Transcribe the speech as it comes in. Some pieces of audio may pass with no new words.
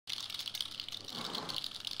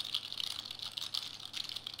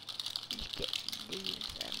get these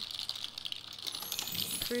then.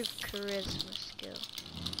 Improve charisma skill.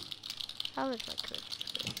 How is my charisma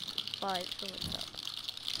skill? 5, so what's up?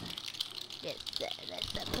 Yes,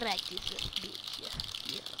 let's practice this bitch.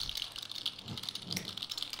 Yes.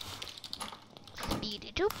 Speed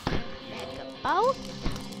it up. Like a boss.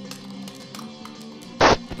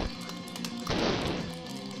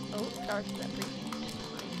 Oh, sorry for that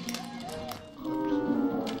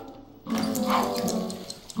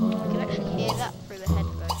I can actually hear that through the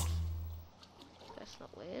headphones. That's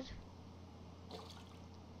not weird.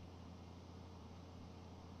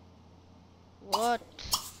 What?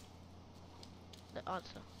 The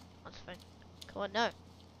answer. Answer phone. Come on, no.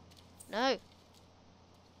 No.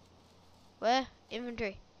 Where?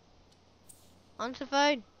 Inventory. Answer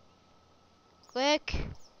phone. Quick.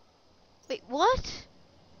 Wait, what?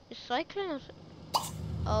 Is cycling?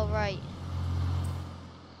 Oh, right.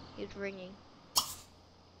 He was ringing.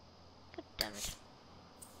 God damn it.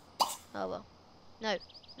 Oh well. No.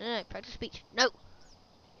 No. Practice speech. No.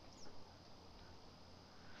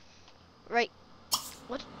 Right.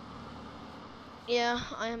 What? Yeah,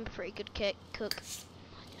 I am a pretty good cook. I just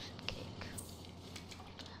said cake.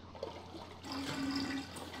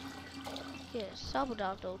 Yeah,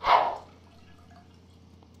 sabeldaddle.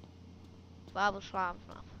 Babble slam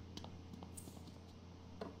flap.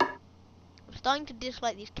 I'm starting to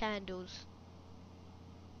dislike these candles.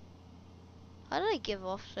 How do they give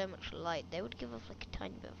off so much light? They would give off like a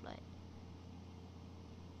tiny bit of light.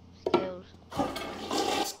 Skills.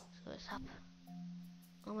 So it's up.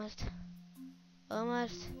 Almost.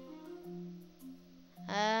 Almost.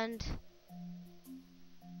 And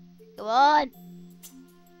come on!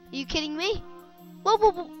 Are you kidding me? Whoa,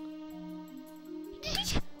 whoa, whoa!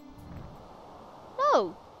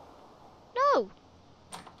 No! No!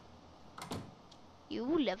 You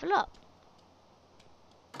will level up.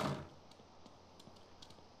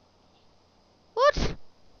 What?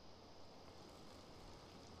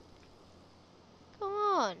 Come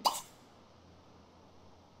on.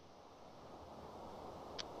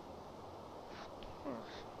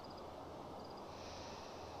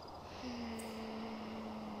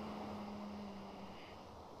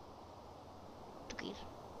 Cookies.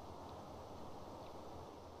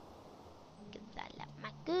 Cause I love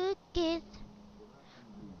my cookies.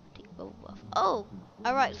 Take a bath. Oh!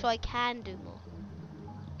 Alright, so I can do more.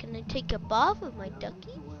 Can I take a bath with my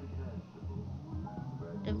duckies?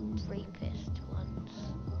 The rapist ones.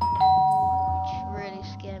 Which really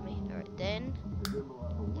scare me. Alright then.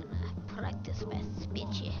 I'm gonna practice my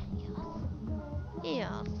speech. Yes.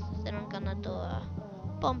 Yes. Then I'm gonna do a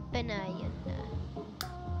bump and iron.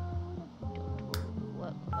 Don't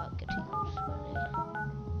work without getting sweaty.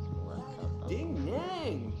 Ding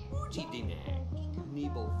dang! Uji ding dang!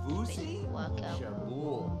 Nibel vusi? Workout.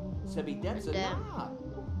 Shabul. Sebi depsa And, na.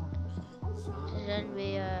 Then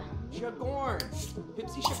we Shagorn!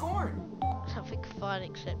 Pipsy Shagorn! something fun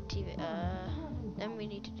except TV. Then we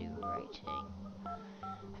need to do writing.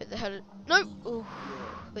 Who the hell is... No! Ooh.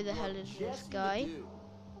 Who the hell is this guy?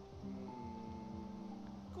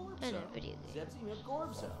 And a video game. Zebzima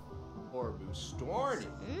Gorbso. Orbu Storny.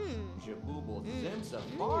 Jabubal Zemsa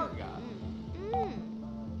Varga.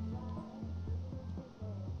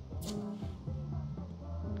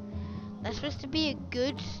 That's supposed to be a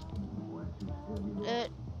good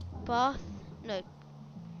bath. No. I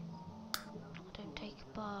don't take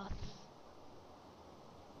a bath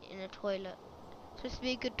in a toilet. It's supposed to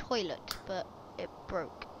be a good toilet, but it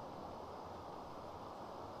broke.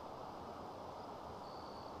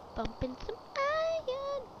 Bumping some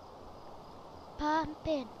iron.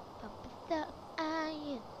 Pumping some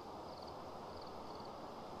iron.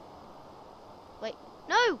 Wait,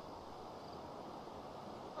 no!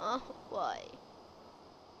 Oh, why?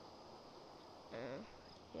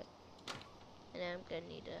 Yep. And then I'm gonna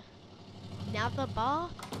need another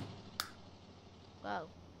bath. Wow.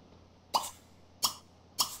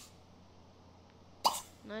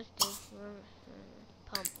 Nice to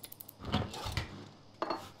pumped.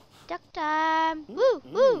 Duck time! Woo!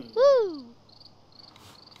 Woo! Woo!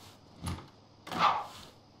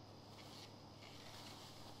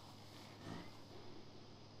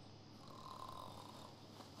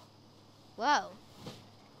 Wow.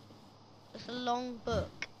 That's a long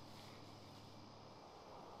book.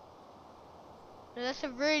 No, that's a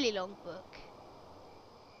really long book.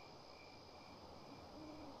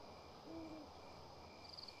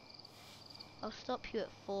 I'll stop you at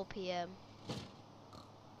 4 PM.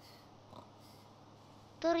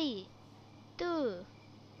 3, 2,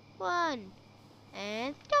 1,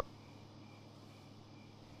 and stop.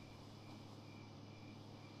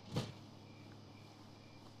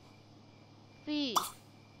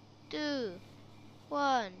 2,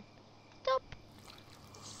 1. Stop.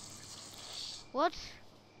 What?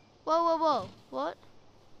 Whoa, whoa, whoa. What?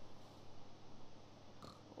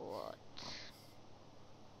 What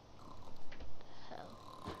the hell?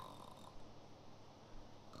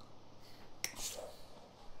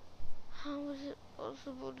 How was it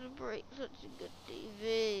possible to break such a good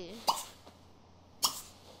TV?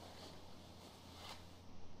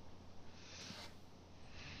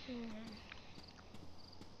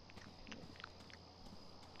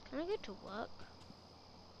 Can I go to work?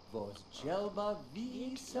 Vosjelba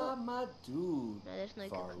visa madud. No, there's no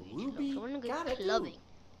good for me to Ruby look. I want to go gotta do. clubbing.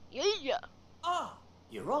 Yeah. Ah,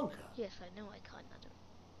 Yoronka. Yes, I know I can't, Adam.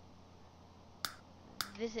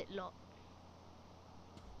 Visit lot.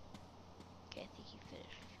 Okay, I think he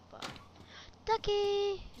finished. But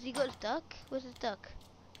ducky! Has he got his duck? Where's his duck?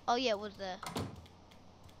 Oh yeah, it was there.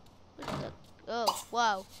 Where's the duck? Oh,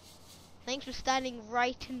 wow. Thanks for standing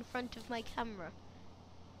right in front of my camera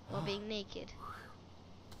while being naked.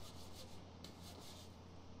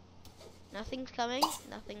 Nothing's coming,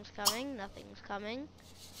 nothing's coming, nothing's coming.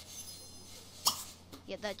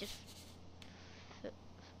 Yeah, that just...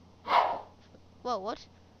 Whoa, what?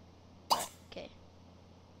 Right, okay.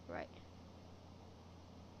 Right.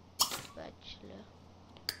 Bachelor.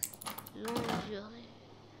 Lingerie.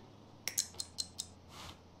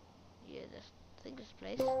 Yeah, I think this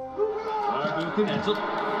place. Continental,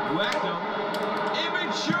 Wacko,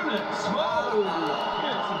 Immature, Small,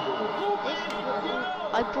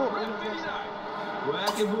 I bought all of this.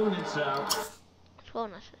 Wackaboonitsa. It's well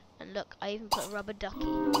nice. And look, I even put a rubber ducky.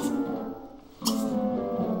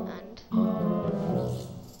 And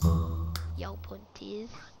yo punties.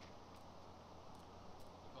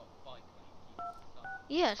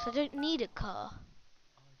 Yes, I don't need a car.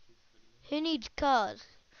 Who needs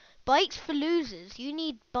cars? Bikes for losers. You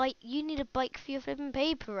need a bike for your flipping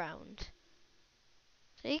paper round.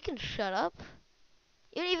 So you can shut up.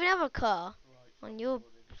 You don't even have a car on your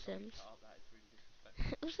Sims.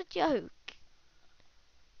 It was a joke.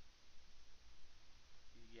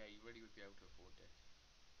 Yeah, you really would be able to afford this.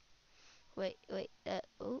 Wait,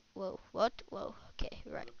 oh, whoa, what? Whoa, okay,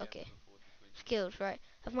 right, okay. Skills, right.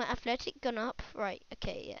 Have my athletic gone up? Right,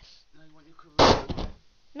 okay, yes. No, you want your career.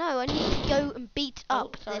 No, I need to go and beat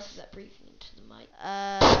up sorry this. for that breathing into the mic.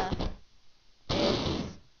 This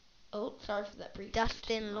Oh, sorry for that breathing.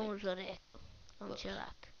 Dustin Lingerie.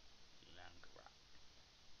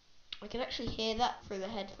 I can actually hear that through the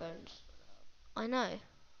headphones. I know.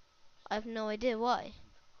 I have no idea why.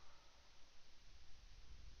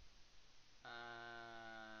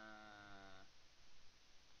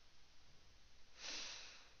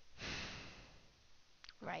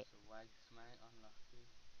 Right. So wags, mate, unlucky.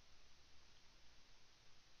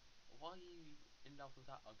 Why are you in love with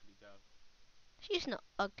that ugly girl? She's not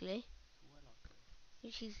ugly. She's well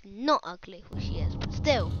ugly. She's not ugly, well she is, but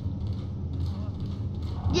still.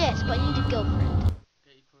 Yes, but I need a girlfriend.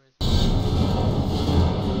 Get your charisma.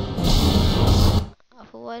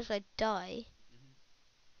 Otherwise I die.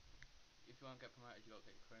 If you want to get promoted, you got to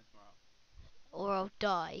get your charisma up. Or I'll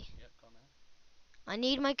die. Yep, gone there. I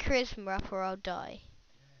need my charisma up or I'll die.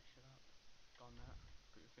 Yeah, shut up. Gone there.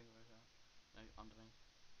 Put your finger over there. No, underneath.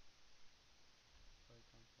 Very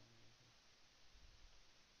times down over there.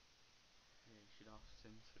 Yeah, you should ask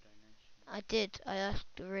Sims for donations. I did. I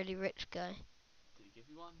asked a really rich guy. Did he give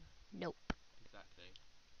you one? Nope. Exactly.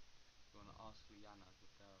 You want to ask Liana, the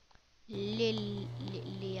girl.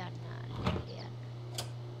 Liana.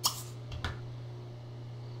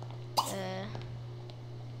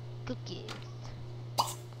 Cookies.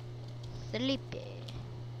 Sleepy.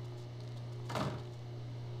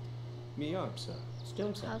 Miarpsa.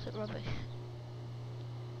 Stilmsa. How's it rubbish?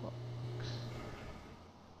 What?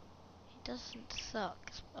 It doesn't suck.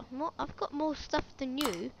 I've got more stuff than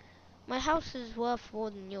you. My house is worth more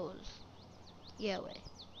than yours. Yeah, way.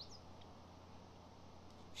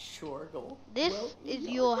 Shorgle. This is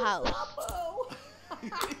your house.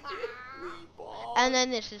 And then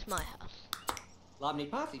this is my house. Labni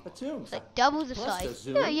Pati Patum. It's like double the size.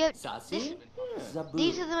 No, yeah, Sasi.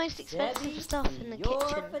 these are the most expensive stuff in the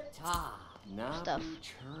kitchen. Stuff.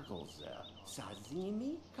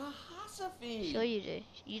 Sazimi Kahasafi. Sure you do.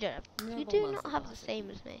 You don't have. You do not have the same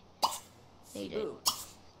as me. No, you don't.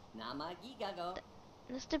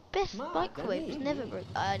 That's the best microwave. It's never broke.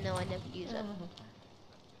 No, I never use it.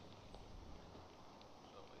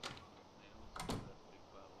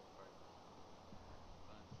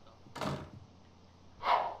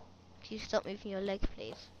 Can you stop moving your leg,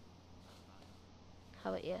 please? How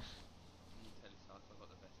about yes? You tell yourself I've got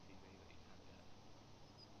the best TV that you can get.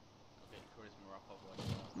 I'll get your charisma up, otherwise.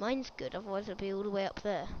 Mine's good, otherwise it'll be all the way up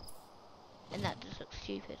there. And that just looks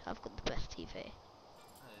stupid. I've got the best TV. No,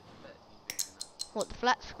 it's a better TV than that. What, the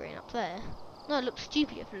flat screen up there? No, it looks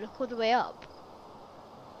stupid if you look all the way up.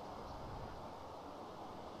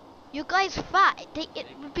 Your guy's fat. It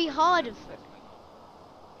would be harder for...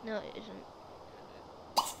 No, it isn't.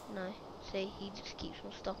 No. See, he just keeps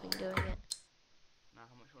on stopping doing it. Now,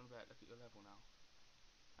 how much you want to bet? Look at your level now.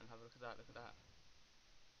 And have a look at that, look at that.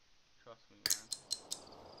 Trust me, man.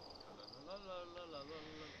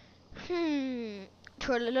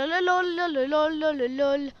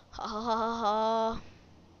 Trollololololololololol. Ha ha ha ha ha.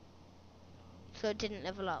 So it didn't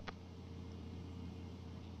level up.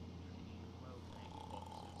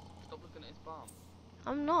 Stop looking at his bum.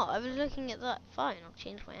 I'm not. I was looking at that. Fine, I'll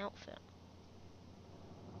change my outfit.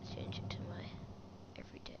 Change it to my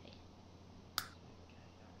everyday.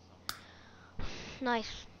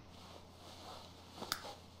 Nice.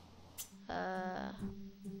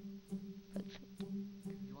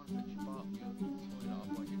 You want to fix your toilet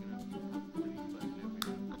up, or you're gonna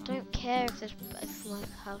I don't care if my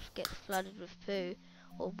house gets flooded with poo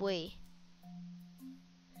or wee.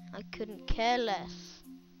 I couldn't care less.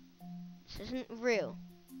 This isn't real.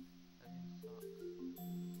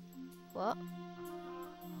 What?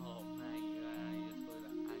 Oh man, your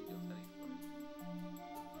toilet and your telephone.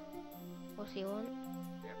 What do you want?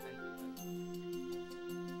 Yeah,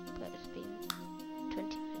 But it's been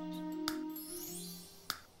 20 minutes.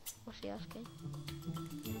 What's he asking?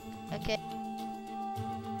 Okay.